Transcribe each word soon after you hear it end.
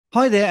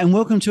Hi there, and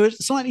welcome to a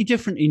slightly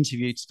different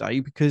interview today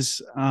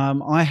because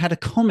I had a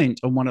comment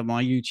on one of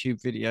my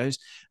YouTube videos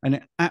and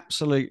it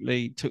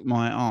absolutely took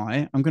my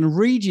eye. I'm going to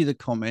read you the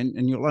comment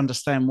and you'll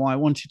understand why I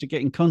wanted to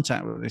get in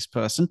contact with this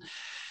person.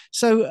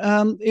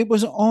 So it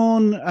was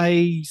on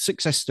a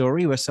success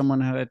story where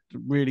someone had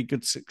really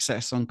good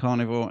success on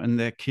carnivore and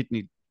their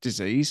kidney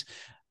disease.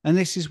 And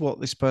this is what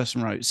this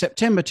person wrote: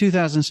 September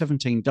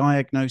 2017,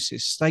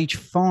 diagnosis stage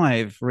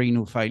 5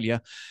 renal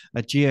failure,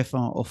 a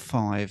GFR of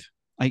 5.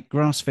 Ate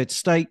grass-fed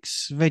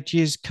steaks,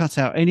 veggies, cut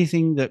out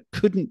anything that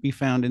couldn't be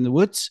found in the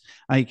woods,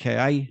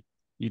 aka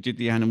you did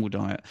the animal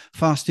diet.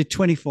 Fasted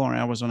 24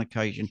 hours on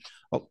occasion.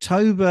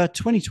 October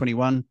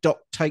 2021, doc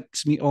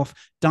takes me off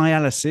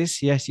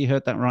dialysis. Yes, you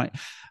heard that right.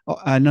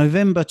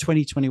 November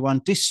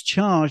 2021,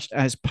 discharged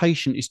as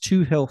patient is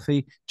too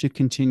healthy to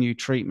continue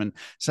treatment.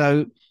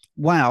 So,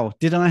 wow,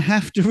 did I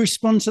have to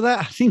respond to that?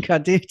 I think I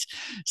did.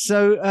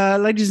 So,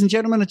 ladies and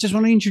gentlemen, I just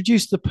want to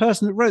introduce the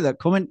person that wrote that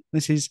comment.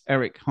 This is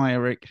Eric. Hi,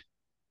 Eric.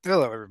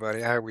 Hello,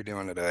 everybody. How are we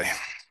doing today?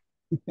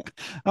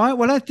 All right.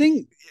 Well, I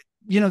think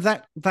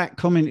that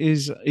comment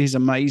is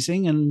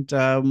amazing,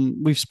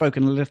 and we've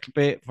spoken a little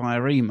bit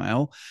via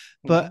email.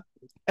 Mhm. But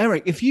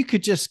Eric, if you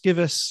could just give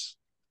us,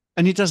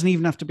 and it doesn't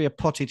even have to be a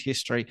potted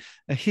history,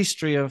 a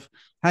history of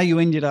how you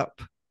ended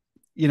up,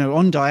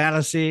 on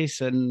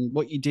dialysis and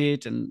what you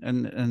did,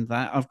 and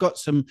that. I've got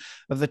some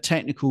of the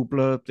technical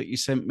blurb that you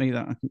sent me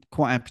that I'm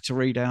quite happy to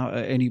read out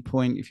at any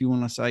point if you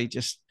want to say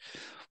just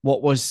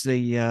what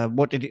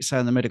did it say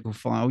on the medical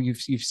file?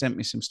 You've sent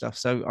me some stuff,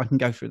 so I can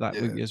go through that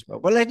with Yeah. you as well.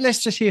 Well,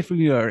 let's just hear from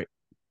you, Eric.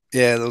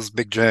 Yeah, those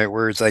big giant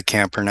words I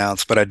can't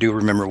pronounce, but I do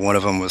remember one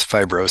of them was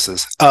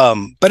fibrosis.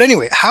 But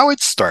anyway, how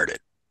it started.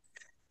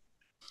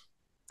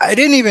 I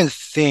didn't even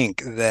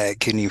think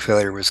that kidney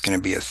failure was going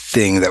to be a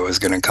thing that was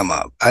going to come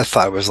up. I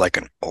thought it was like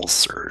an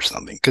ulcer or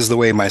something because the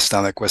way my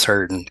stomach was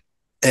hurting.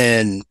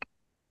 And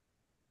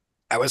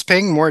I was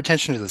paying more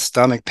attention to the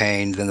stomach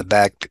pain than the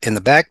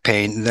back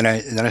pain. And then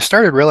I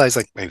started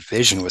realizing like my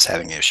vision was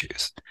having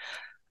issues.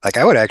 Like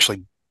I would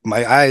actually,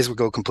 my eyes would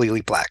go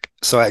completely black.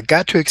 So I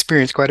got to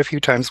experience quite a few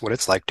times what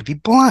it's like to be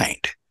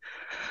blind.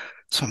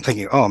 So I'm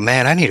thinking, oh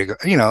man, I need to go,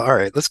 all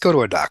right, let's go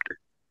to a doctor.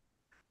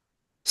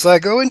 So I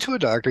go into a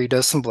doctor, he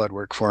does some blood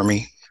work for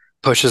me,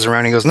 pushes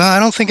around, he goes, no,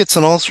 I don't think it's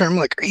an ulcer. I'm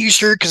like, are you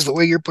sure? Because the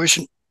way you're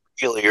pushing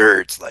really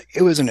hurts. Like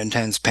it was an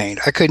intense pain.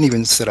 I couldn't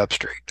even sit up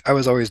straight. I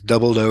was always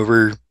doubled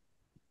over.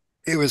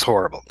 It was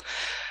horrible.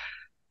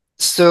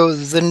 So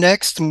the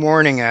next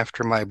morning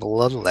after my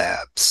blood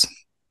labs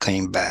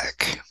came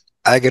back,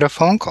 I get a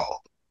phone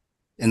call.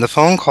 In the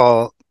phone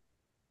call,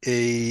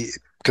 a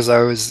because I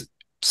was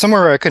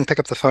somewhere where I couldn't pick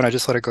up the phone. I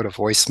just let it go to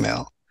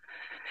voicemail.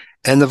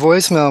 And the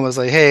voicemail was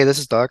like, "Hey, this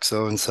is Doc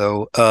so and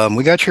so.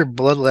 We got your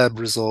blood lab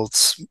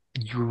results.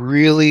 You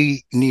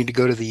really need to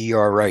go to the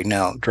ER right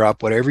now.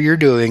 Drop whatever you're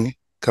doing,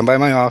 come by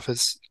my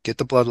office, get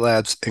the blood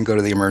labs, and go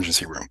to the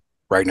emergency room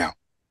right now."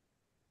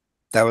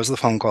 That was the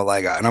phone call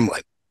I got. And I'm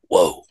like,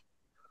 whoa,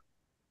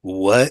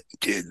 what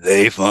did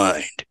they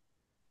find?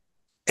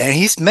 And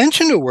he's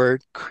mentioned a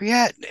word,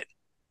 creatinine.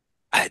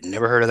 I had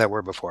never heard of that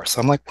word before.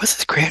 So I'm like, what's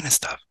this creatinine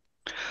stuff?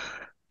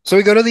 So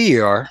we go to the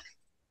ER.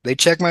 They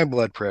check my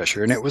blood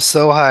pressure, and it was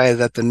so high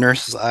that the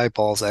nurse's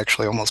eyeballs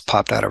actually almost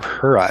popped out of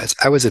her eyes.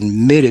 I was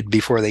admitted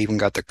before they even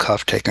got the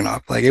cuff taken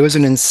off. Like it was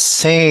an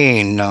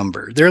insane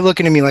number. They're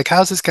looking at me like,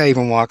 how's this guy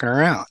even walking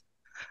around?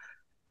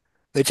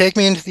 They take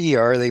me into the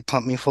ER. They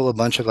pump me full of a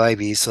bunch of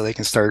IVs so they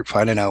can start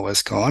finding out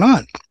what's going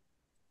on.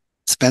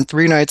 Spent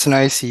 3 nights in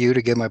ICU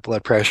to get my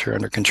blood pressure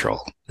under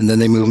control. And then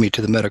they moved me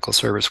to the medical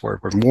service ward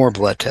where more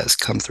blood tests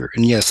come through.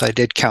 And yes, I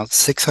did count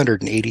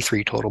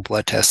 683 total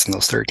blood tests in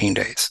those 13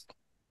 days.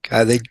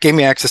 They gave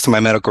me access to my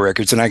medical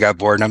records and I got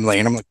bored and I'm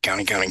like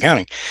counting, counting,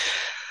 counting.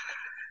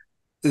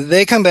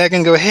 They come back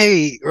and go,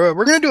 hey,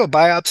 we're going to do a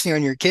biopsy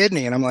on your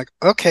kidney. And I'm like,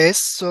 okay,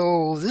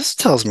 so this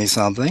tells me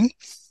something.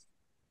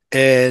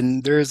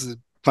 And there's a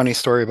funny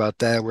story about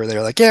that where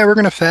they're like, yeah, we're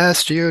going to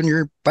fast you and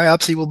your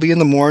biopsy will be in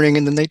the morning.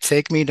 And then they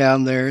take me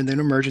down there and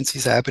then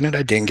emergencies happen and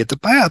I didn't get the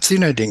biopsy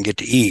and I didn't get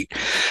to eat.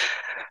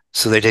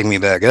 So they take me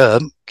back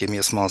up, give me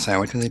a small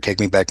sandwich, and they take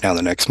me back down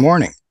the next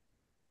morning.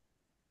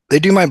 They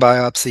do my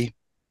biopsy.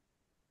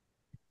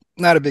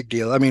 Not a big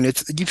deal. I mean,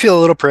 it's you feel a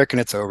little prick and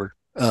it's over.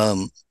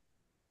 And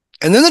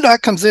then the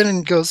doc comes in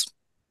and goes,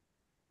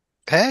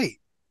 hey,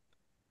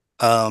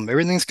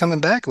 everything's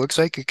coming back. Looks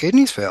like your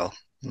kidneys fail.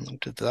 And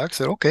the doc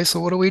said, okay, so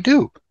what do we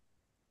do?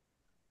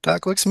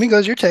 Doc looks at me,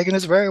 goes, you're taking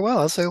this very well.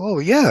 I say,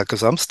 well, yeah,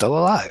 because I'm still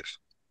alive.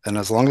 And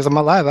as long as I'm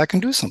alive, I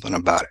can do something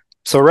about it.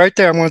 So right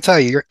there, I'm going to tell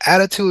you, your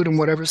attitude in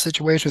whatever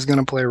situation is going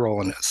to play a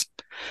role in this.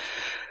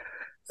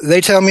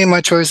 They tell me my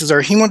choices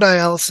are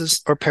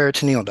hemodialysis or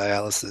peritoneal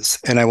dialysis,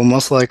 and I will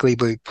most likely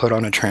be put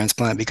on a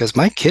transplant because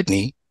my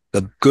kidney,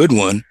 the good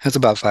one, has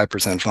about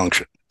 5%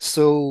 function.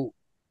 So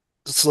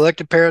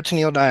selected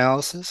peritoneal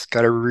dialysis,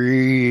 got a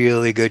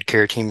really good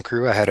care team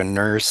crew. I had a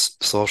nurse,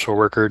 social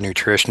worker,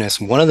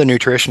 nutritionist. One of the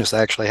nutritionists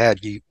I actually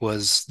had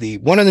was the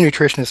one of the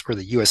nutritionists for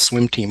the US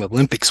swim team,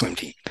 Olympic swim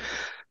team.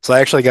 So I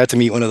actually got to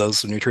meet one of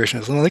those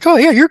nutritionists. And I'm like, oh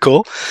yeah, you're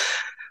cool.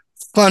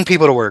 Fun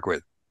people to work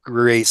with,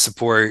 great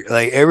support.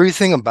 Like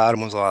everything about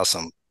him was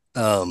awesome.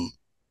 Um,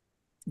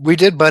 we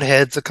did butt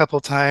heads a couple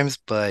times,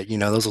 but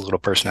those are little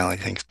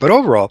personality things. But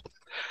overall,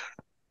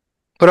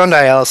 put on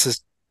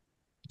dialysis,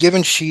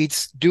 given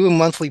sheets, doing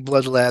monthly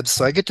blood labs,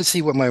 so I get to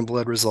see what my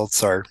blood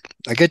results are.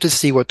 I get to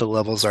see what the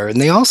levels are,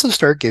 and they also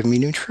start giving me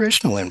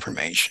nutritional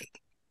information.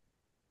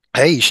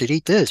 Hey, you should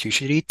eat this, you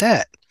should eat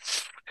that.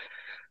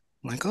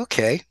 I'm like,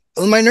 okay.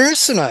 Well, my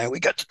nurse and I, we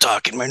got to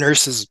talking. My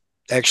nurse is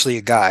actually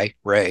a guy,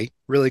 Ray,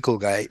 really cool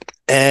guy.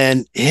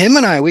 And him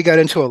and I, we got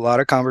into a lot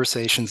of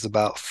conversations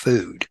about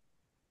food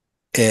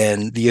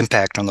and the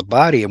impact on the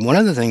body. And one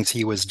of the things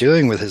he was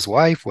doing with his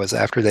wife was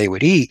after they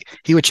would eat,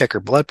 he would check her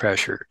blood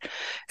pressure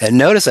and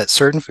notice that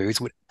certain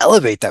foods would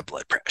elevate that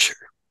blood pressure.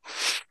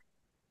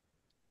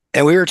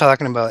 And we were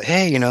talking about,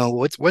 hey,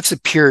 what's a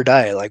pure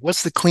diet? Like,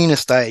 what's the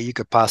cleanest diet you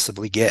could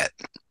possibly get?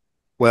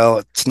 Well,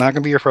 it's not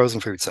going to be your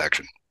frozen food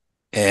section.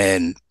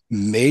 And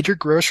major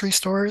grocery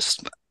stores,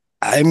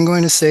 I'm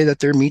going to say that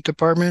their meat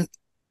department,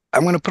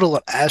 I'm going to put a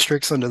little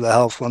asterisk under the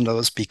health on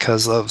those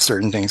because of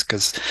certain things.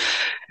 Because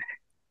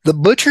the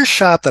butcher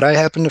shop that I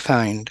happen to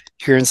find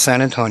here in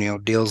San Antonio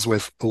deals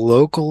with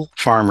local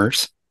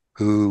farmers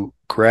who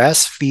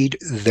grass feed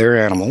their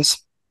animals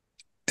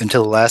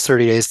until the last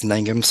 30 days and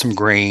then give them some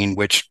grain,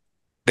 which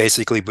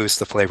basically boosts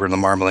the flavor of the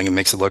marbling and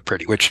makes it look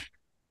pretty, which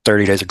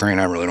 30 days of grain,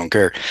 I really don't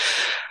care.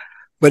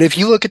 But if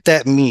you look at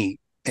that meat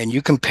and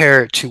you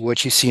compare it to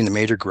what you see in the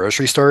major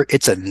grocery store,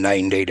 it's a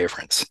night and day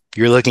difference.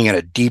 You're looking at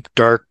a deep,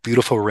 dark,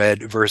 beautiful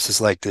red versus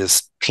like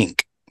this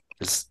pink,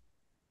 this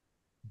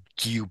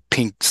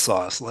pink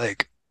sauce.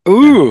 Like, Yeah.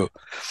 ooh.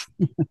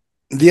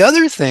 The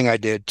other thing I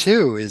did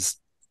too is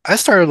I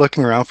started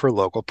looking around for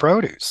local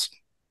produce.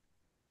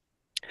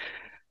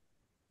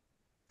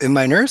 And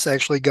my nurse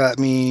actually got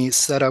me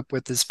set up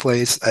with this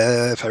place.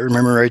 If I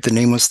remember right, the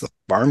name was the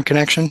Farm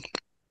Connection,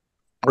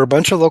 where a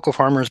bunch of local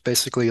farmers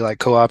basically like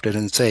co-opted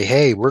and say,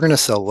 hey, we're going to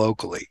sell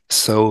locally.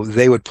 So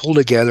they would pull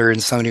together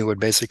and somebody would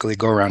basically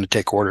go around to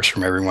take orders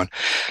from everyone.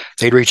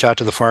 They'd reach out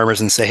to the farmers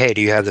and say, hey,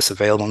 do you have this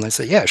available? And they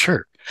say, yeah,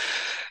 sure.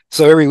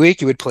 So every week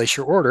you would place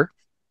your order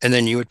and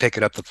then you would pick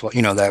it up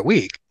that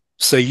week.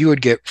 So you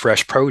would get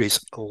fresh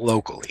produce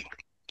locally.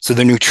 So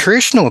the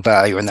nutritional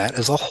value in that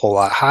is a whole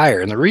lot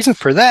higher. And the reason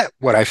for that,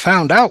 what I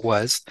found out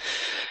was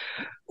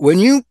when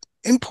you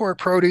import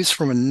produce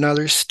from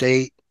another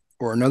state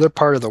or another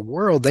part of the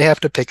world, they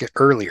have to pick it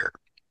earlier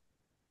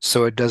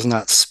so it does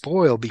not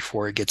spoil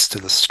before it gets to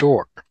the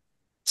store.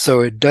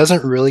 So it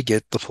doesn't really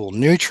get the full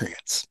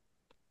nutrients.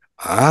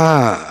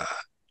 Ah,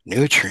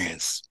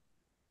 nutrients,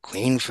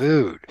 clean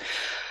food.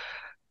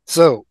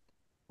 So,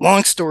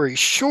 long story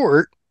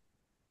short,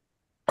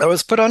 I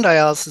was put on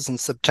dialysis in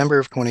September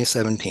of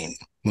 2017.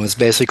 I was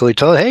basically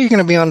told, hey, you're going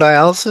to be on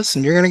dialysis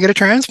and you're going to get a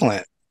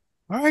transplant.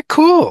 All right,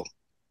 cool.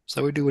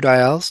 So we do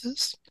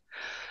dialysis.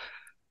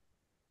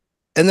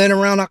 And then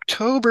around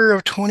October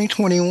of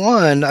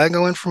 2021, I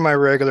go in for my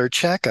regular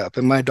checkup,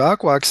 and my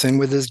doc walks in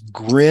with this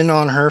grin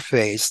on her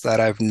face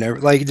that I've never,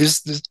 like,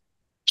 this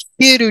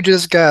kid who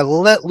just got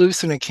let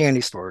loose in a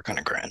candy store kind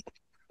of grin.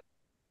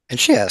 And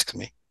she asks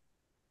me,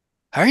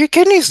 how are your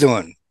kidneys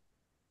doing?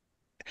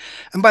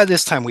 And by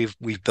this time,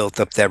 we've built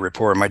up that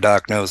rapport. My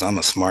doc knows I'm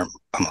a smart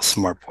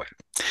boy.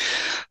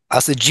 I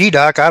said, gee,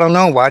 doc, I don't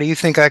know. Why do you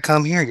think I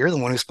come here? You're the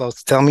one who's supposed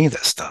to tell me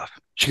this stuff.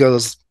 She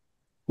goes,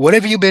 what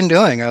have you been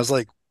doing? I was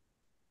like,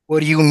 what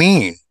do you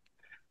mean?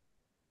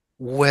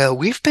 Well,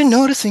 we've been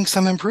noticing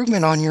some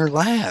improvement on your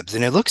labs,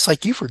 and it looks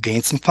like you've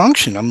regained some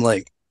function. I'm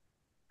like,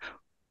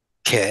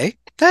 okay,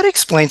 that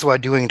explains why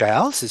doing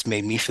dialysis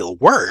made me feel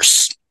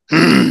worse.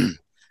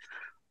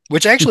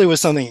 Which actually was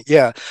something,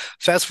 yeah.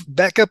 Fast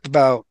back up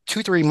about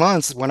 2, 3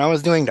 months when I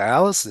was doing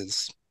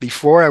dialysis,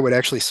 before I would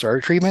actually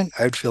start treatment,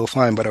 I'd feel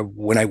fine. But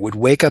when I would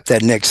wake up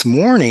that next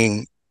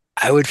morning,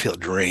 I would feel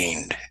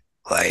drained.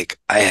 Like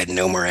I had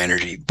no more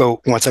energy.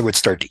 But once I would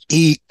start to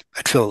eat,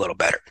 I'd feel a little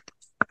better.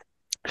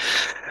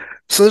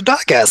 So the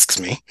doc asks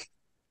me,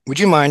 would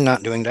you mind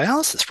not doing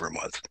dialysis for a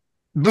month?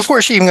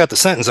 Before she even got the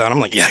sentence out, I'm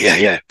like, yeah, yeah,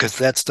 yeah, because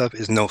that stuff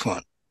is no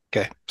fun.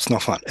 Okay. It's no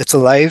fun. It's a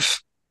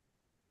life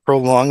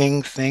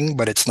prolonging thing,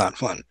 but it's not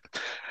fun.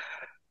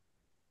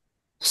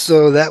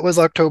 So that was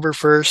October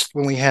 1st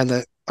when we had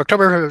the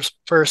October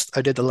 1st,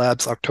 I did the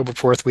labs. October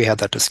 4th, we had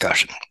that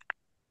discussion.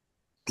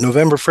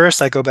 November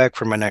 1st, I go back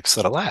for my next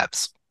set of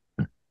labs.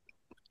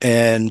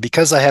 And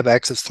because I have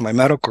access to my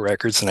medical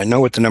records and I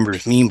know what the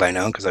numbers mean by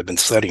now because I've been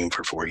studying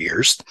for 4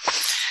 years,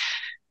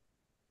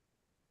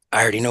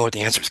 I already know what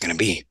the answer is going to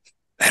be.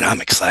 And I'm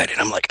excited.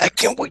 I'm like, I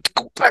can't wait to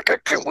go back. I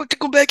can't wait to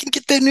go back and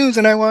get that news.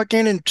 And I walk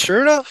in, and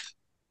sure enough,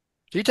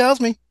 she tells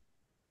me,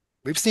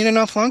 we've seen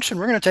enough function.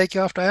 We're going to take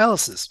you off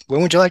dialysis.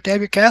 When would you like to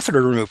have your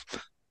catheter removed?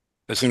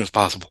 As soon as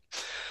possible.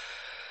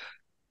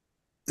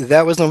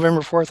 That was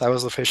November 4th. I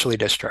was officially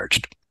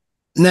discharged.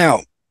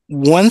 Now,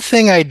 one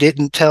thing I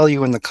didn't tell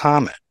you in the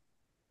comment,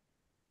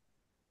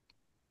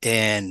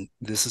 and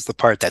this is the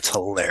part that's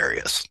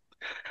hilarious.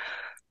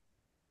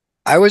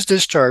 I was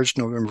discharged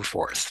November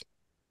 4th.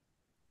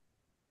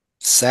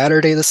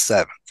 Saturday the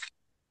 7th,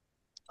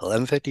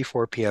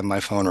 11:54 p.m. My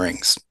phone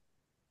rings.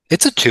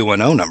 It's a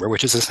 210 number,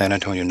 which is a San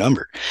Antonio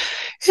number.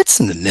 It's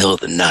in the middle of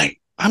the night.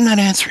 I'm not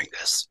answering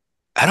this.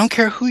 I don't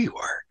care who you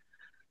are.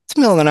 It's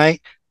the middle of the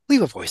night.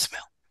 Leave a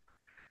voicemail.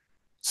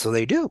 So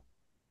they do.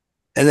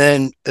 And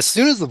then as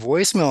soon as the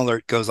voicemail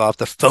alert goes off,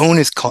 the phone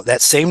is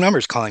that same number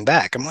is calling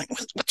back. I'm like,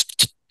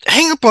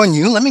 hang up on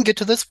you. Let me get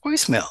to this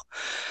voicemail.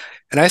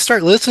 And I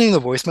start listening to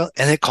the voicemail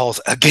and it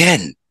calls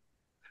again.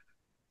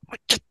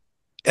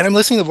 And I'm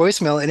listening to the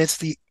voicemail and it's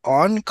the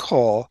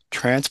on-call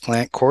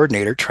transplant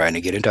coordinator trying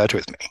to get in touch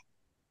with me.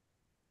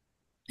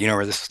 You know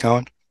where this is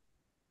going?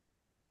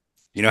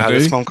 You know I how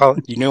this do. phone call,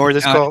 you know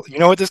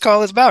what this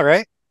call is about,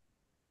 right?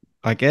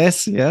 I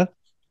guess, yeah.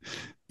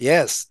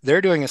 Yes,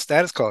 they're doing a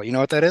status call. You know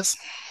what that is?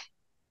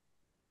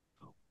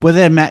 Well,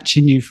 they're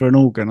matching you for an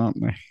organ, aren't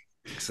they?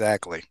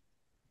 Exactly.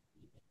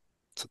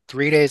 So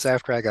 3 days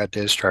after I got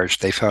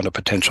discharged, they found a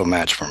potential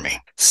match for me.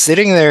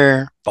 Sitting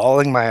there,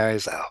 bawling my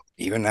eyes out.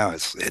 Even now,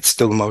 it's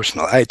still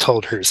emotional. I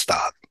told her to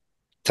stop.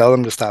 Tell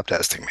them to stop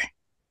testing me.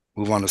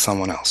 Move on to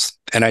someone else.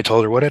 And I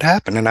told her what had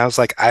happened. And I was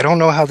like, I don't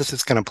know how this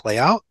is going to play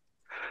out,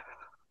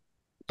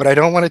 but I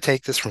don't want to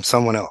take this from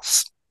someone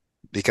else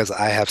because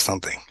I have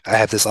something. I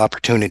have this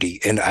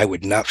opportunity, and I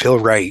would not feel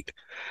right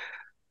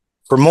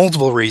for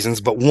multiple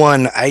reasons. But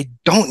one, I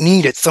don't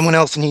need it. Someone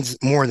else needs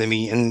it more than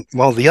me. And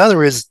well, the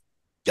other is,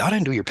 y'all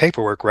didn't do your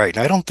paperwork right.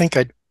 And I don't think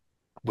I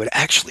would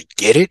actually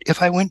get it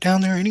if I went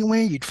down there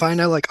anyway. You'd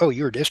find out like, oh,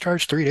 you were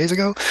discharged 3 days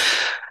ago.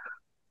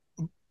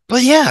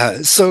 But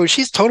yeah, so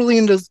she's totally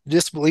into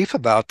disbelief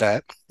about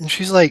that. And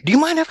she's like, do you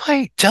mind if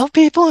I tell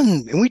people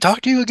and we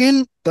talk to you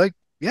again? Like,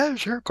 yeah,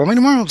 sure. Call me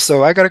tomorrow.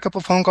 So I got a couple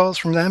phone calls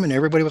from them and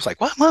everybody was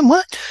like, what, mom,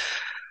 what?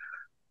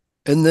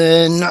 And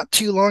then not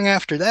too long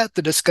after that,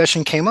 the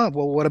discussion came up.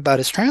 Well, what about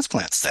his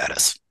transplant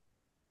status?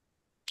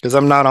 Because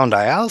I'm not on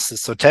dialysis.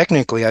 So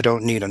technically I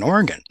don't need an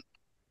organ.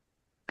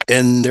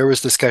 And there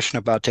was discussion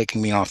about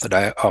taking me off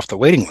the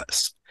waiting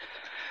list.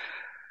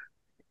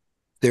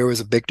 There was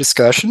a big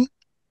discussion.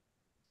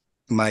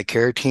 My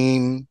care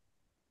team,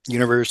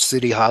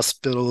 university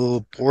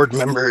hospital board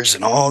members,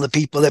 and all the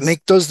people that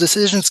make those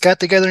decisions got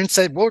together and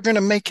said, we're going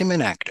to make him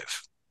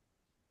inactive.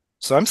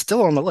 So I'm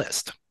still on the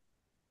list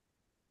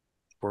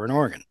for an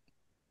organ,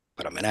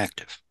 but I'm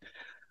inactive.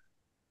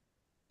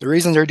 The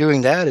reason they're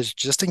doing that is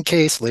just in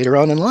case later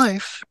on in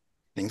life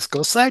things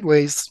go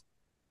sideways,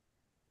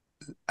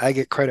 I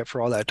get credit for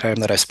all that time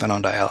that I spent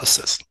on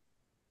dialysis.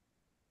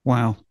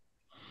 Wow.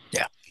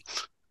 Yeah.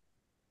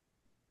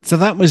 So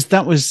that was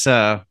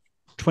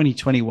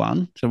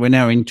 2021. So we're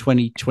now in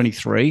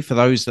 2023. For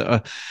those that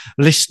are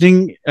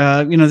listening,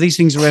 these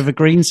things are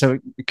evergreen. So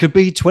it could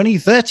be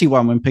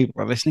 2031 when people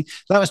are listening.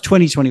 So that was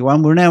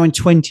 2021. We're now in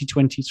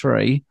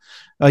 2023.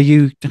 Are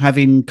you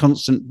having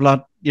constant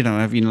blood,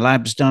 having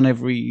labs done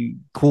every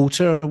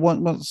quarter?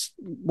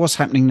 What's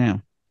happening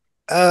now?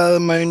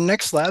 My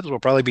next labs will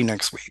probably be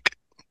next week.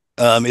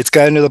 It's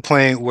gotten to the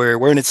point where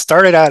when it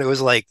started out, it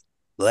was like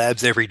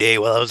labs every day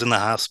while I was in the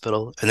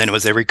hospital, and then it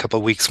was every couple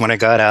of weeks when I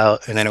got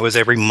out, and then it was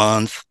every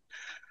month.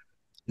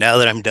 Now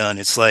that I'm done,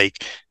 it's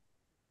like,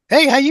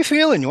 hey, how you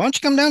feeling? Why don't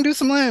you come down and do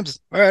some labs?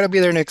 All right, I'll be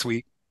there next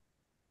week.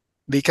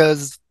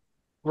 Because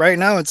right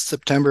now it's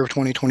September of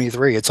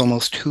 2023. It's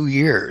almost 2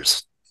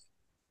 years.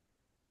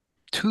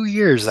 2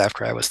 years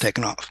after I was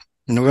taken off.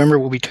 November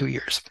will be 2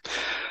 years.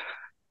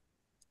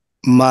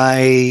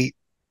 My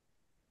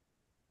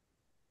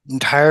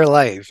entire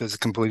life is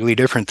completely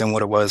different than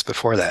what it was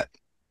before that.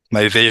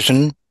 My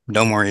vision,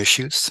 no more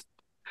issues.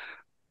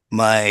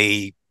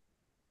 My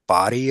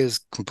body is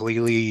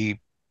completely,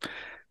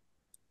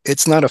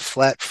 it's not a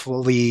flat,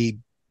 fully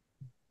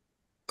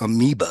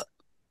amoeba.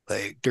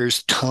 Like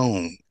there's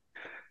tone.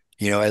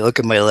 I look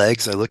at my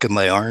legs, I look at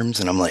my arms,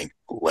 and I'm like,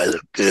 oh, I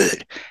look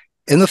good.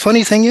 And the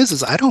funny thing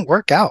is I don't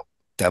work out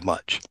that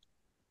much.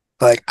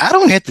 Like I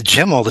don't hit the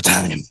gym all the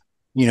time.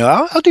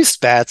 I'll do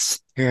spats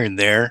here and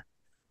there,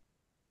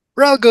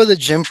 or I'll go to the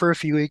gym for a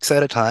few weeks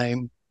at a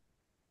time,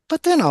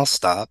 but then I'll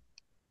stop.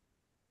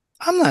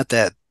 I'm not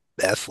that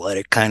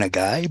athletic kind of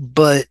guy,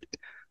 but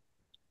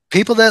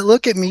people that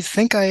look at me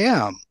think I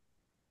am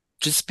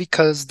just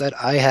because that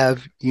I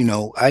have,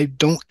 I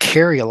don't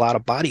carry a lot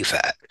of body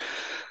fat.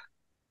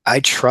 I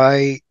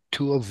try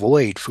to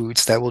avoid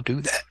foods that will do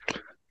that.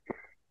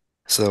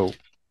 So,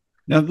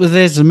 Now,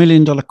 there's $1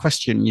 million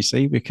question, you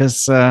see,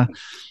 because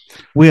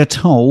we are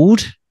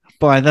told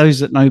by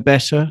those that know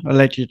better,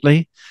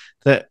 allegedly,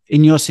 that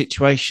in your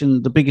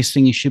situation, the biggest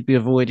thing you should be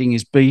avoiding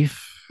is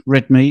beef,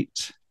 red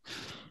meat.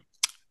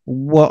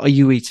 What are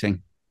you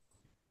eating?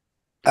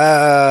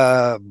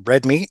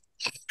 red meat.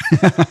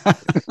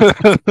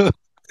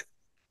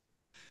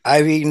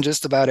 I've eaten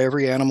just about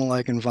every animal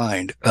I can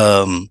find.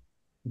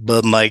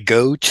 But my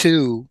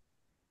go-to,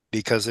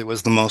 because it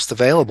was the most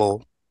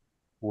available,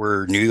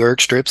 were New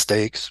York strip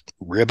steaks,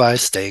 ribeye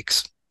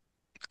steaks,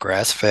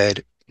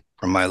 grass-fed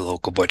from my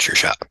local butcher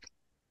shop.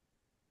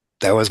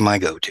 That was my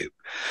go-to.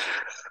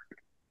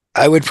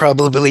 I would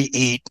probably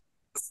eat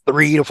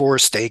 3 to 4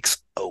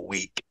 steaks a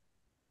week.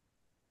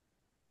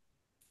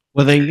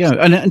 Well, there you go.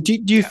 And do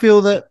you Yeah.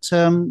 feel that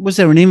was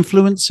there an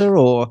influencer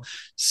or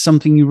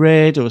something you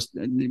read, or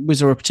was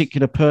there a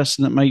particular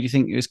person that made you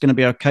think it was going to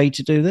be okay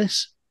to do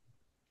this?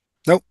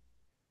 Nope.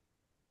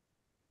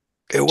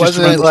 It Just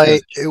your own wasn't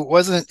like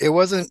research. it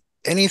wasn't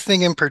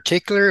anything in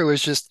particular. It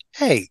was just,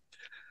 hey,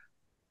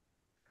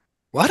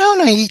 why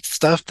don't I eat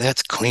stuff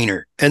that's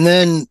cleaner? And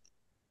then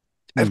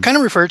I've Mm. kind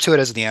of referred to it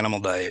as the animal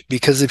diet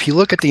because if you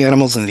look at the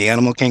animals in the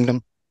animal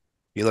kingdom,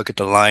 you look at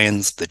the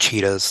lions, the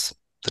cheetahs,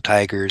 the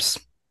tigers,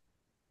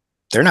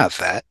 they're not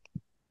fat.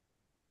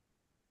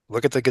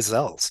 Look at the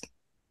gazelles.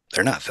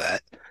 They're not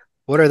fat.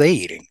 What are they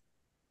eating?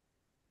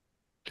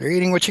 They're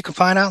eating what you can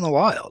find out in the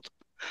wild.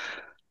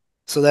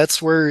 So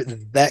that's where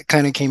that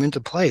kind of came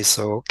into play.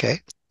 So, okay,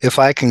 if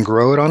I can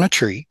grow it on a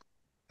tree,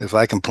 if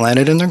I can plant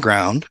it in the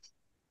ground,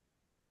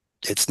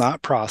 it's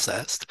not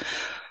processed.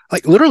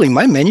 Like literally,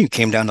 my menu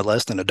came down to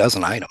less than a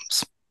dozen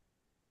items.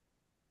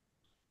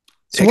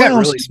 So It what got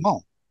else? really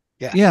small.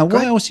 Yeah, Yeah, go what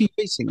ahead. else are you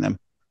eating them?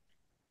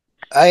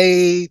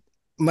 I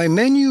my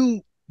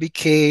menu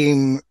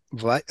became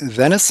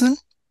venison,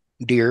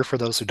 deer for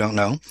those who don't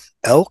know,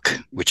 elk,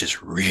 which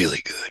is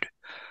really good,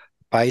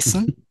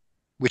 bison,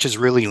 which is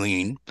really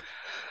lean.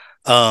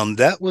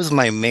 That was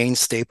my main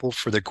staple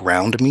for the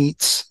ground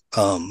meats.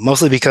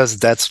 Mostly because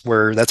that's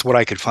what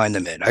I could find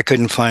them in. I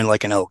couldn't find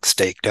like an elk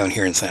steak down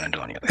here in San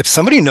Antonio. If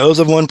somebody knows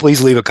of one,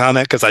 please leave a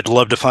comment because I'd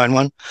love to find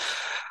one.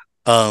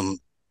 Um,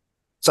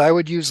 so I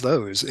would use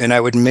those and I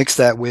would mix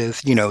that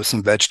with,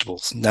 some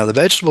vegetables. Now the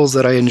vegetables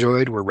that I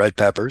enjoyed were red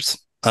peppers,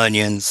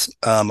 onions.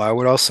 I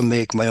would also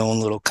make my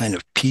own little kind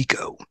of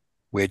pico,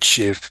 which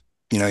if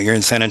you're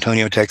in San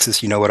Antonio,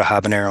 Texas, you know what a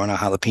habanero and a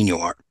jalapeno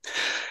are.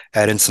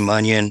 Add in some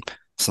onion,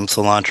 some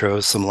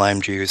cilantro, some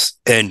lime juice,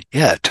 and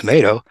yeah,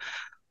 tomato.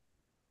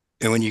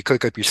 And when you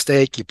cook up your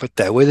steak, you put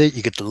that with it.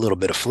 You get a little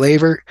bit of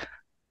flavor,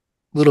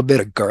 a little bit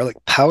of garlic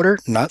powder,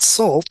 not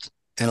salt,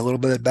 and a little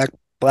bit of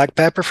black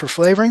pepper for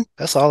flavoring.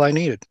 That's all I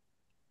needed.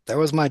 That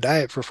was my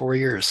diet for 4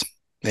 years.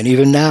 And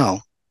even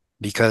now,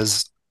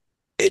 because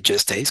it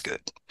just tastes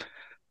good.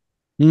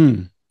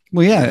 Mm.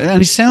 Well, yeah, Yeah.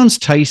 and it sounds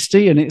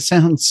tasty, and it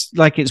sounds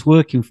like it's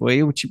working for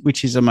you,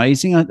 which is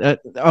amazing.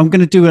 I'm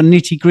going to do a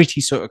nitty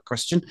gritty sort of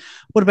question.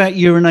 What about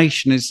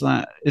urination? Is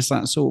that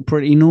sort of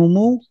pretty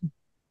normal?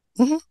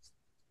 Mhm.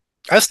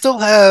 I still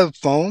have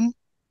foam.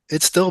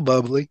 It's still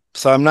bubbly.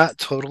 So I'm not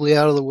totally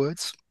out of the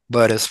woods.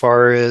 But as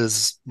far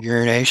as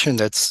urination,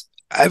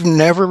 I've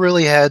never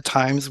really had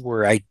times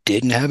where I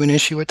didn't have an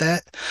issue with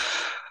that.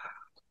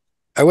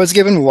 I was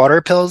given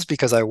water pills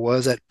because I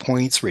was at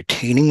points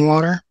retaining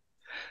water.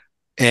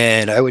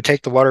 And I would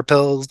take the water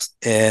pills,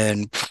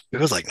 and it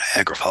was like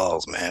Niagara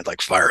Falls, man,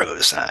 like fire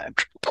hose time.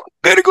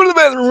 Gotta go to the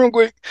bathroom real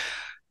quick.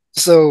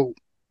 So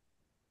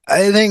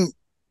I think,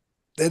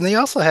 and they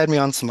also had me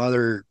on some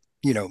other,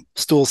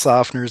 stool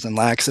softeners and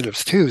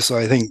laxatives too. So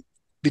I think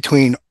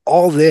between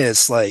all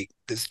this, like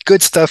this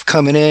good stuff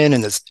coming in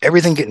and this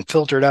everything getting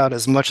filtered out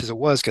as much as it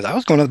was, because I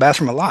was going to the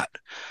bathroom a lot.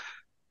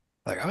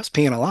 Like I was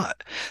peeing a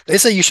lot. They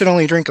say you should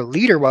only drink a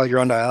liter while you're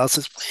on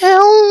dialysis.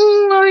 Well,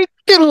 I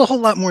did a whole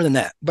lot more than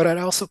that, but I'd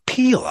also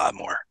pee a lot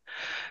more.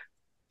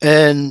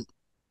 And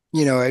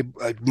I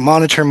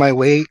monitor my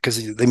weight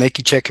because they make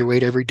you check your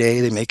weight every day.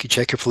 They make you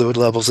check your fluid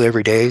levels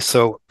every day.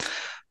 So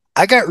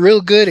I got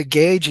real good at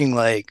gauging,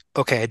 like,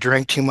 okay, I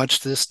drank too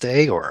much this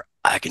day, or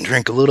I can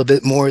drink a little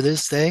bit more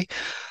this day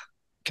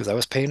because I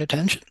was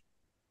Mm.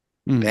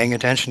 paying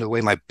attention to the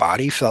way my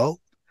body felt,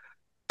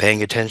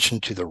 paying attention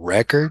to the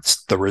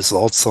records, the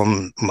results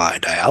on my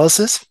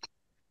dialysis,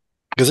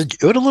 because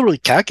it would literally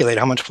calculate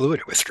how much fluid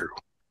it withdrew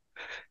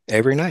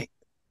every night.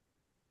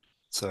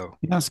 So,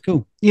 Yeah, that's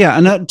cool. Yeah,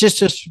 and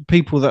just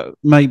people that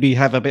maybe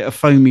have a bit of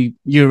foamy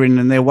urine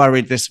and they're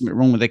worried there's something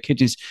wrong with their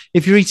kidneys.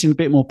 If you're eating a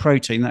bit more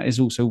protein, that is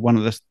also one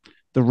of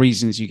the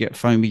reasons you get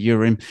foamy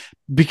urine,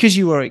 because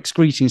you are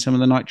excreting some of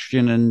the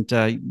nitrogen and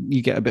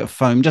you get a bit of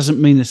foam. Doesn't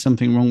mean there's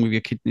something wrong with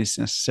your kidneys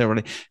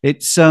necessarily.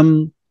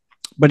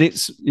 But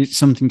it's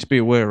something to be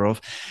aware of.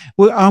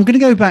 Well, I'm going to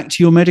go back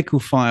to your medical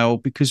file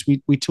because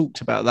we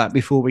talked about that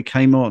before we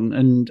came on,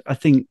 and I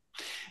think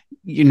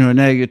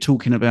now you're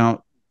talking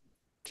about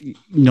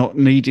not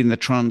needing the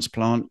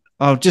transplant.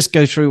 I'll just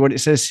go through what it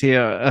says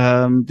here.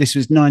 This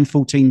was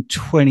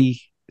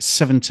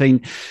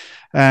 9/14/2017.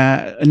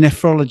 A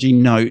nephrology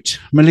note: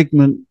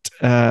 malignant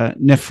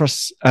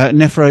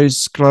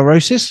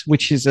nephrosclerosis,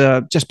 which is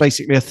just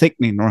basically a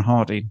thickening or a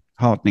hardening,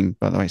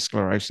 by the way,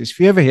 sclerosis. If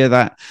you ever hear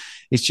that,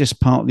 it's just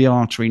part of the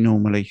artery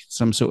normally,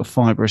 some sort of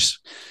fibrous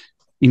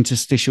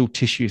interstitial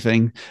tissue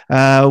thing,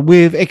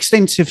 with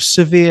extensive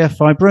severe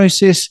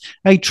fibrosis,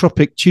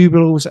 atropic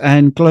tubules,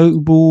 and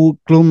global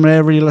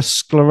glomerular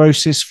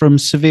sclerosis from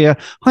severe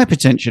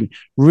hypertension.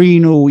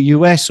 Renal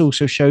US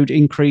also showed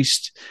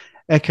increased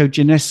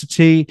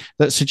echogenicity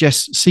that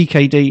suggests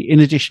CKD in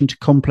addition to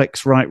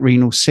complex right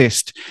renal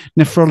cyst.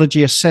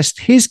 Nephrology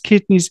assessed his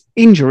kidneys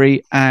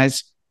injury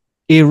as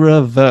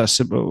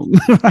irreversible.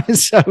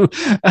 So,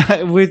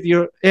 with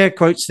your air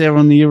quotes there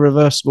on the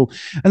irreversible,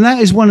 and that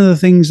is one of the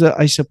things that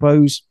I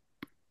suppose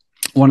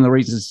one of the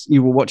reasons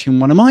you were watching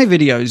one of my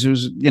videos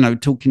was,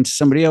 talking to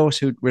somebody else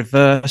who'd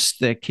reversed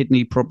their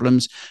kidney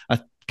problems. I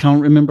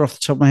can't remember off the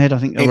top of my head. I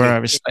think they were Amy.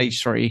 over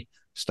stage 3,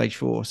 stage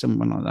 4,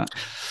 something like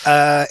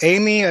that.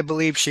 Amy, I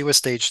believe she was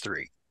stage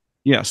 3.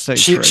 Yeah, stage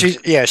She 3. she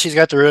yeah, she's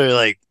got the really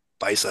like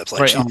biceps. Like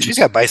Great she's arms.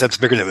 got biceps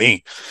bigger than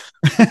me.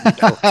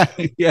 No,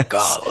 Yes.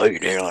 God,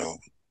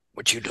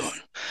 what you doing?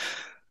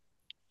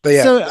 But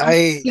yeah, So,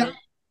 I yeah,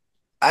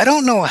 I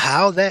don't know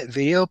how that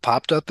video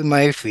popped up in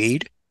my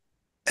feed,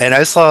 and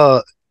I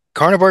saw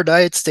carnivore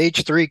diet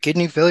stage 3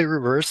 kidney failure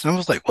reverse, and I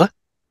was like, what?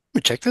 Let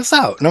me check this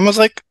out. And I was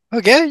like,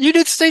 okay, you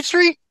did stage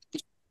 3?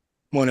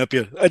 One up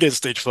you. I did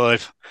stage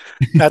 5.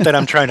 Not that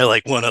I'm trying to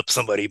like one up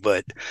somebody,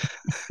 but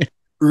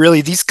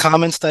really these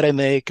comments that I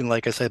make, and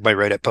like I said, my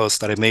Reddit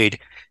post that I made,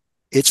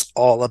 it's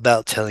all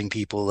about telling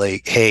people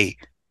like, hey,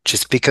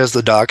 just because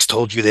the docs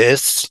told you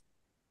this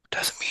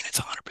doesn't mean it's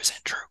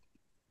 100% true.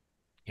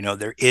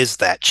 There is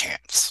that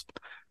chance.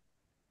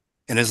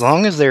 And as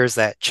long as there's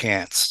that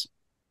chance,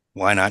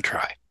 why not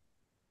try?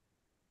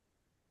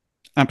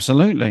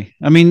 absolutely.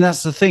 I mean,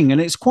 that's the thing. And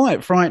it's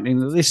quite frightening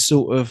that this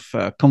sort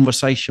of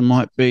conversation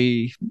might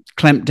be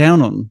clamped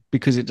down on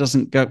because it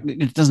doesn't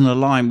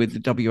align with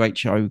the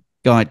WHO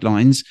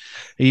guidelines.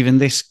 Even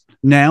this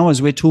now,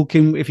 as we're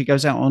talking, if it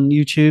goes out on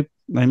YouTube,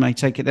 they may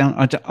take it down.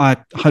 I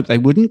hope they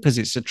wouldn't because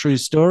it's a true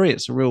story.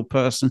 It's a real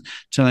person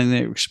telling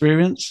their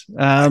experience.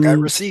 I got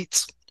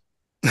receipts.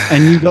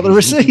 And you got the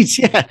receipts,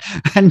 yeah.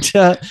 And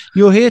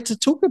you're here to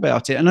talk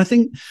about it. And I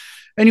think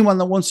anyone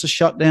that wants to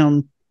shut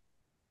down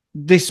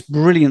this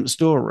brilliant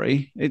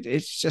story,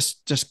 it's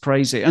just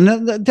crazy.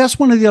 And that's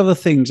one of the other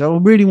things. I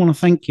really want to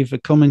thank you for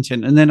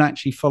commenting and then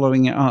actually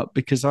following it up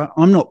because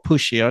I'm not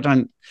pushy. I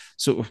don't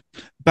sort of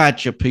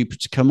badger people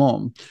to come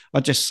on.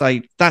 I just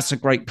say that's a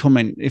great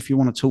comment. If you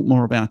want to talk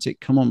more about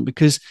it, come on,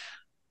 because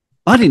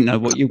I didn't know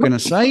what you were going to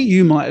say.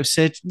 You might have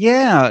said,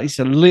 yeah, it's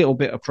a little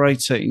bit of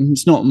protein.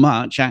 It's not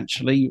much,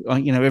 actually.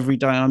 Every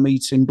day I'm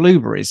eating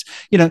blueberries.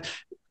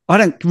 I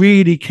don't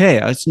really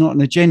care. It's not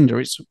an agenda.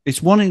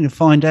 It's wanting to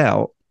find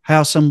out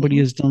how somebody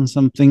has done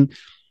something,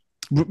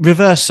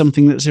 reverse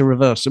something that's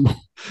irreversible.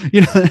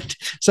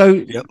 So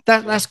Yep.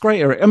 that's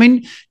great, Eric. I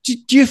mean, do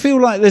you feel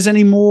like there's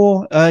any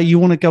more you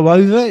want to go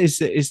over?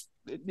 Is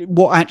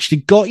what actually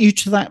got you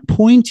to that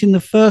point in the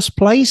first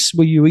place?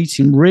 Were you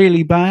eating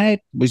really bad?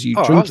 Was you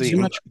Oh, I was drinking too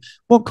eating. much?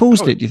 What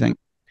caused Oh, it, do you think?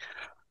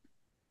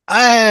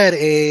 I had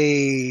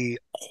a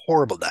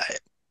horrible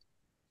diet.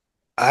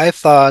 I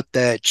thought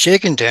that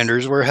chicken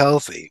tenders were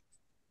healthy.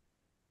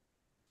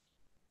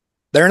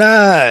 They're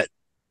not.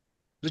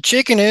 The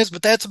chicken is,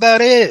 but that's about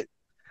it.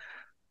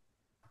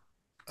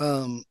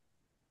 Um,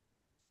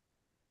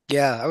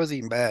 yeah, I was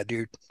eating bad,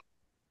 dude.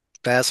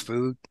 Fast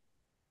food,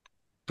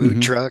 food Mm-hmm.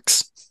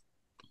 trucks,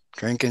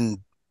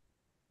 drinking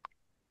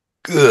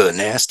good,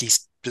 nasty,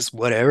 just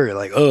whatever.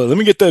 Like, oh, let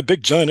me get that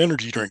big giant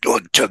energy drink. Oh,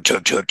 chug,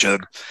 chug, chug,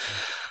 chug.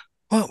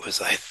 What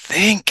was I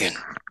thinking?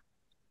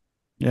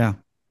 Yeah.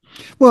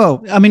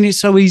 Well, I mean, it's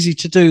so easy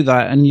to do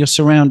that, and you're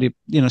surrounded,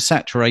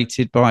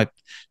 saturated by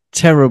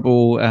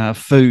terrible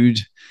food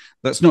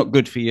that's not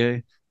good for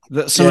you,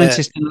 that Yeah.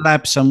 scientists in a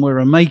lab somewhere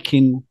are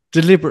making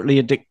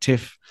deliberately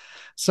addictive.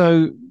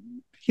 So,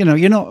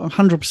 you're not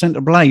 100%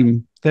 to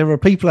blame. There are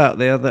people out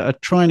there that are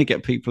trying to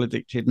get people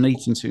addicted and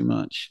eating too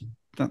much.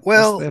 That's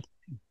Well, their.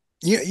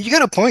 you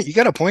got a point. You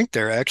got a point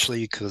there,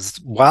 actually, because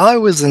while I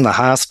was in the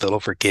hospital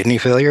for kidney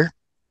failure,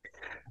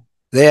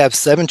 they have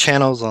 7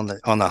 channels on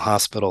the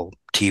hospital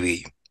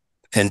TV,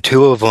 and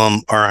 2 of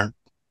them are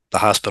the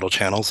hospital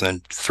channels,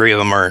 and 3 of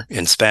them are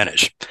in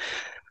Spanish.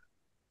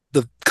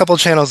 The couple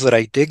channels that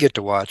I did get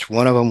to watch,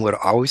 one of them would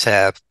always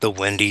have the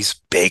Wendy's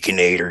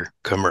Baconator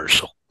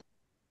commercial.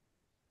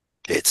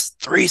 It's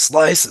 3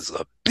 slices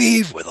of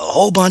beef with a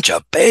whole bunch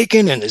of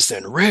bacon and this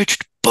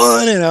enriched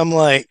bun, and I'm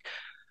like,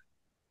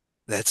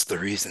 that's the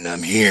reason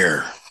I'm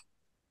here.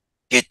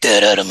 Get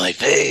that out of my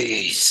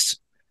face.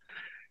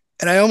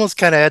 And I almost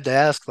kind of had to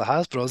ask the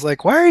hospital, I was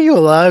like, why are you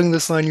allowing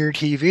this on your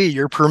TV?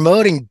 You're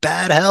promoting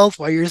bad health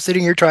while you're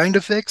sitting here trying to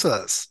fix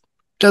us.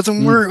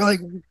 Doesn't Mm, work. Like,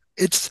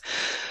 it's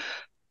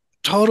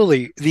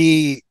totally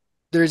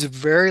there's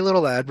very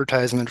little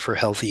advertisement for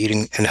healthy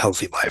eating and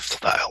healthy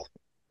lifestyle.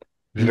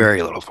 mm.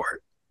 Very little for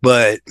it.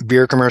 But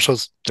beer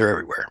commercials, they're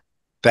everywhere.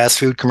 Fast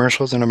food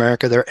commercials in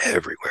America, they're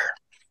everywhere.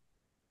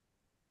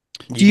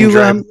 Do You can you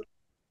drive.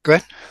 Go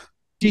ahead.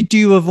 do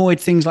you avoid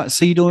things like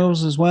seed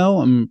oils as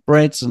well and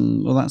breads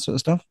and all that sort of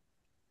stuff?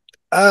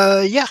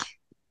 Yeah,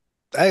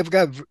 I've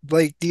got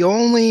like the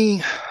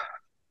only,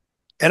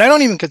 and I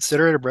don't even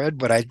consider it a bread,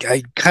 but I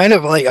kind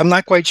of like, I'm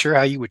not quite sure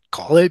how you would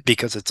call it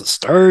because it's a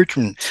starch.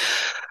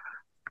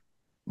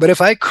 But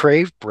if I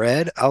crave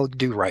bread, I'll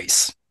do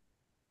rice.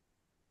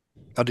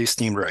 I'll do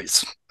steamed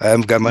rice.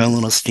 I've got my own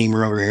little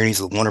steamer over here, and he's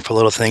a wonderful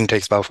little thing.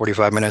 Takes about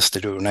 45 minutes to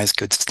do a nice,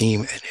 good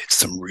steam, and it's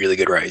some really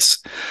good rice.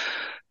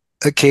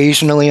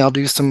 Occasionally, I'll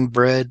do some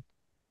bread,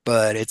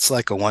 but it's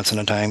like a once in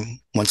a time,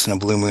 once in a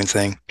blue moon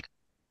thing.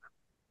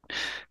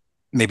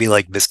 Maybe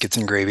like biscuits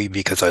and gravy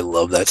because I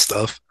love that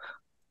stuff.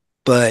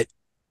 But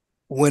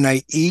when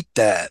I eat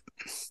that,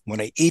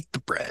 when I eat the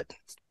bread,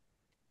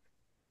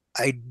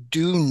 I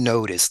do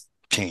notice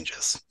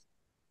changes.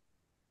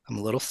 I'm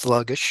a little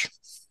sluggish,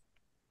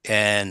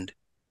 and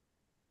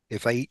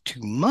if I eat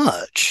too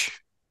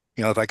much,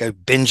 if I go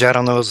binge out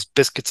on those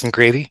biscuits and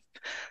gravy,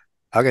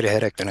 I'll get a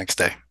headache the next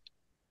day.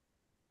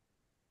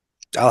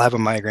 I'll have a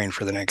migraine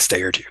for the next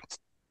day or two.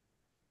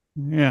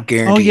 Yeah. Oh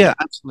Guaranteed. yeah,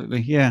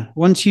 absolutely. Yeah.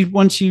 Once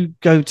you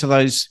go to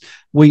those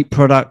wheat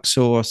products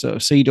or sort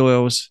of seed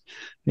oils,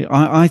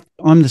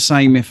 I'm the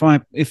same. If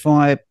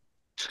I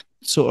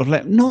sort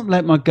of not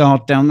let my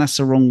guard down, that's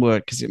the wrong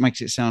word because it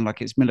makes it sound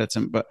like it's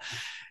militant. But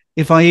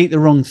if I eat the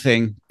wrong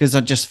thing because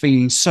I'm just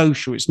feeling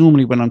social, it's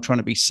normally when I'm trying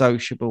to be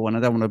sociable and I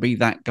don't want to be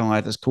that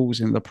guy that's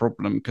causing the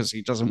problem because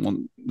he doesn't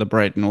want the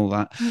bread and all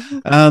that.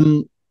 Mhm.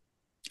 Um,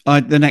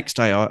 the next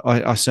day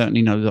I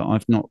certainly know that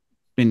I've not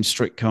been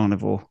strict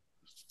carnivore.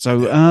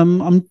 So Yeah.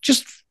 I'm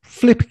just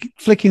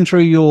flicking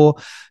through your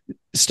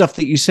stuff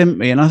that you sent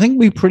me, and I think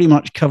we pretty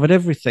much covered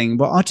everything.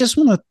 But I just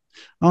want to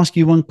ask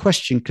you one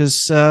question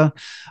because I'll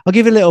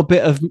give a little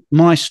bit of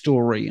my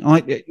story.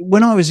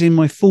 When I was in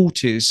my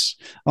 40s,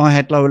 I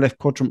had lower left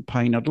quadrant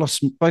pain. I'd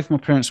lost both my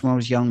parents when I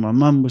was young. My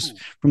mum was Ooh.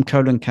 from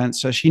colon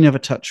cancer. She never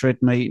touched red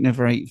meat,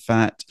 never ate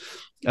fat.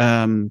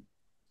 Um,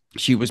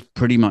 she was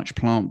pretty much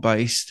plant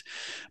based,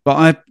 but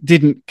I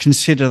didn't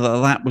consider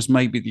that that was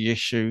maybe the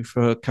issue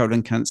for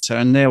colon cancer.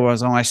 And there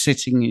was I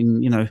sitting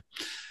in,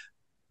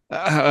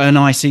 an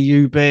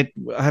ICU bed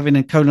having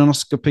a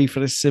colonoscopy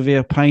for this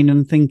severe pain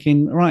and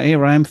thinking, right,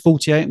 here I am,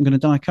 48, I'm going to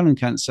die of colon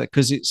cancer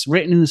because it's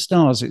written in the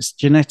stars, it's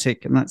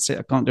genetic, and that's it.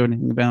 I can't do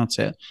anything about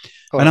it.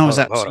 Hold And on, I hold was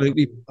on, hold on.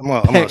 absolutely I'm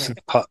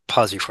gonna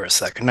pause you for a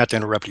second, not to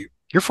interrupt you.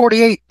 You're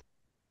 48.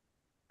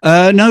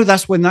 no,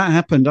 that's when that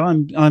happened.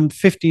 I'm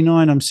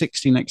 59, I'm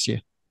 60 next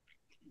year.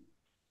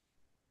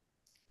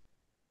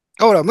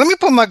 Hold on, let me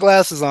put my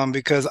glasses on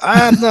because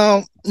I'm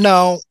no,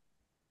 no,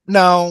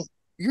 no.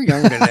 You're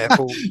younger than that,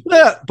 fool.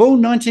 Yeah, born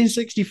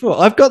 1964.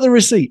 I've got the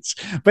receipts.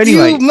 But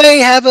You anyway, may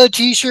have a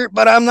T-shirt,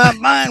 but I'm not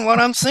buying what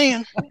I'm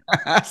seeing.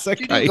 that's You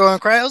didn't okay. go on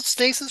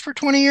cryostasis for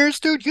 20 years,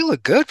 dude. You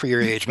look good for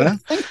your age, man.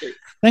 Thank you.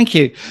 Thank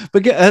you.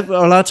 But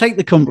well, I'll take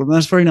the compliment.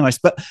 That's very nice.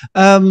 But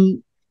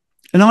and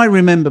I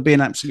remember being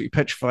absolutely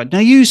petrified. Now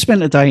you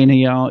spent a day in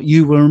ER.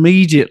 You were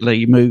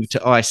immediately moved to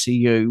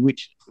ICU,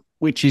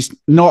 which is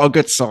not a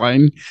good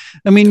sign.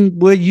 I mean,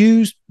 were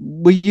you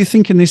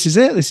thinking this is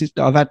it? This is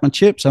I've had my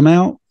chips. I'm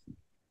out.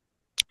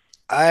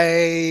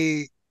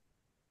 I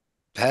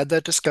had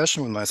that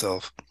discussion with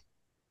myself,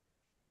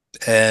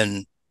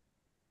 and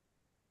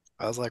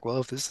I was like, well,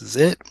 if this is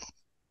it,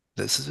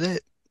 this is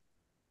it.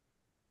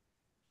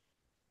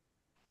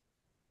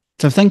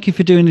 So thank you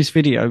for doing this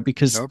video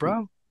because No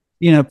problem.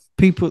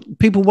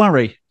 people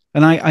worry,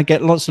 and I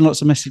get lots and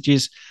lots of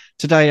messages.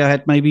 Today I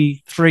had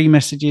maybe 3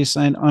 messages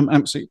saying I'm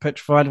absolutely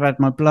petrified. I've had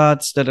my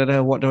bloods. Da da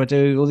da. What do I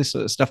do? All this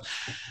sort of stuff.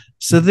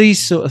 So these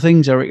sort of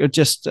things, Eric, are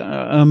just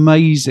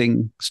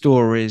amazing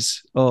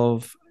stories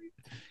of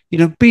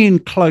being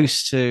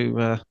close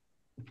to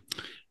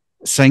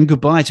saying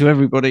goodbye to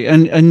everybody,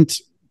 and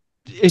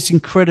it's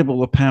incredible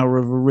the power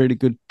of a really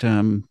good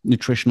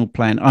nutritional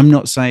plan. I'm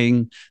not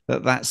saying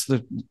that that's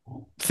the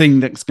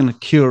thing that's going to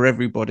cure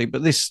everybody,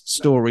 but this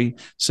story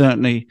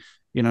certainly,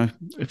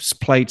 it's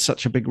played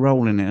such a big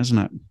role in it,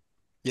 hasn't it?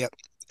 Yep.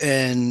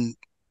 And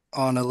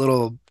on a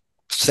little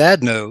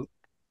sad note,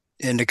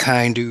 and to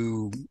kind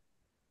of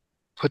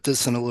put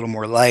this in a little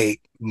more light,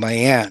 my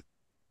aunt,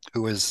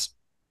 who was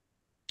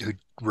who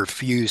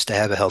refused to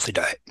have a healthy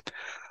diet,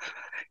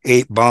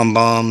 ate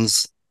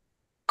bonbons,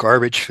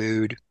 garbage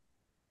food.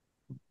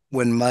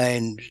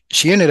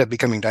 She ended up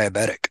becoming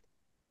diabetic,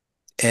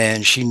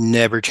 and she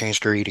never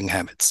changed her eating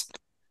habits,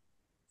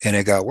 and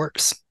it got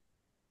worse.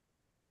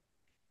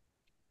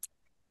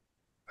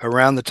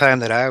 Around the time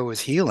that I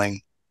was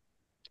healing,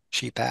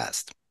 she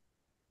passed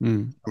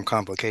Mm, from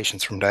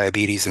complications from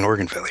diabetes and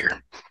organ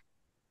failure. yeah.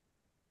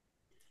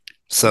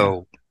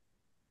 So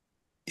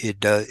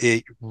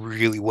it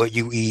really, what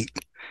you eat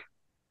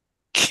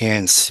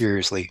can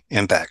seriously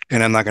impact.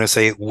 And I'm not going to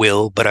say it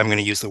will, but I'm going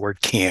to use the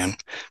word can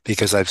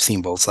because I've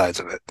seen both sides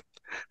of it.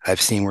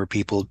 I've seen where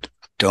people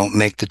don't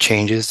make the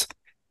changes,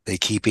 they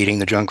keep eating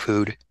the junk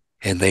food,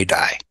 and they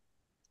die.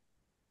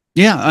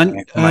 Yeah,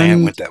 My aunt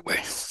and went that way.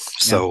 yeah,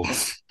 So,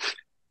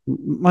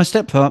 my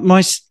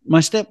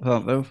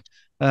stepfather,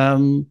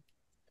 um,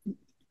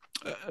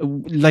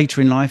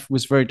 later in life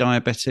was very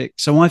diabetic.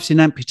 So I've seen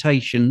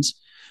amputations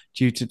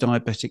due to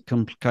diabetic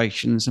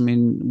complications. I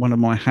mean, one of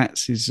my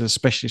hats is a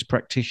specialist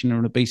practitioner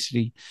on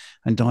obesity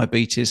and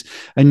diabetes,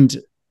 and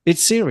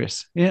it's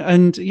serious. Yeah,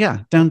 and yeah,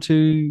 down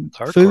to it's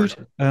hardcore.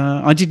 food.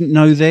 I didn't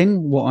know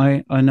then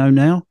what I know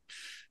now,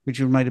 which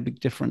would have made a big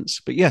difference.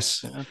 But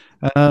yes,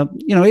 Yeah.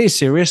 it is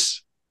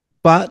serious,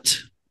 but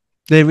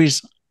there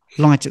is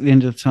light at the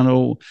end of the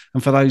tunnel.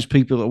 And for those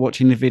people that are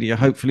watching the video,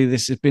 hopefully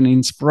this has been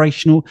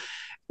inspirational.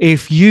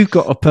 If you've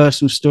got a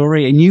personal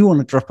story and you want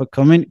to drop a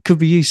comment, it could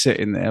be you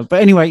sitting there.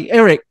 But anyway,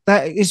 Eric,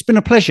 it's been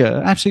a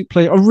pleasure, absolute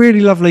pleasure. A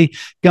really lovely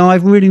guy,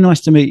 really nice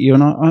to meet you.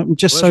 And I'm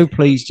just so Pleasure.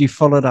 pleased you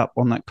followed up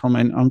on that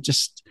comment.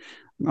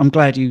 I'm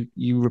glad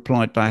you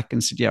replied back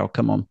and said, yeah, I'll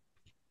come on.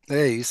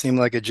 Hey, you seem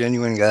like a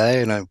genuine guy,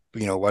 and I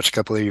watch a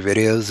couple of your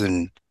videos,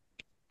 and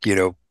you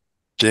know,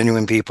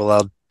 genuine people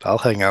I'll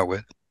hang out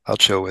with. I'll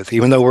chill with,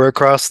 even though we're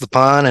across the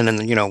pond, and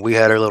then we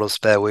had our little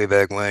spat way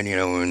back when,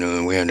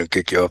 when we had to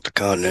kick you off the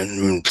continent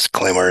and just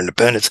claim our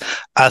independence.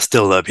 I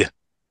still love you.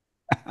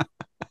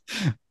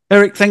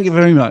 Eric, thank you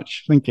very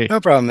much. Thank you.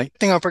 No problem. The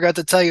thing I forgot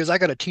to tell you is I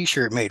got a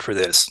T-shirt made for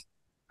this.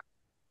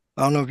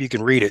 I don't know if you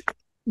can read it.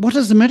 What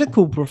does the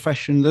medical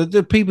profession,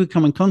 the people who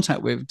come in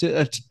contact with,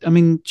 I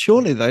mean,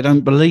 surely they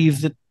don't believe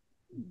that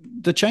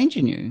the change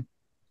in you.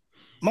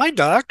 My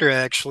doctor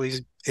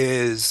actually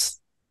is,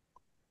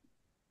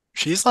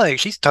 she's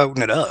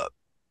toting it up.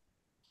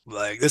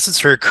 Like this is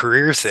her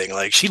career thing.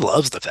 Like she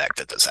loves the fact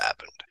that this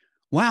happened.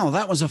 Wow,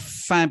 that was a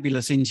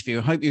fabulous interview.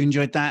 I hope you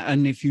enjoyed that.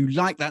 And if you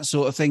like that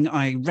sort of thing,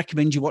 I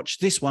recommend you watch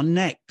this one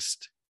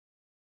next.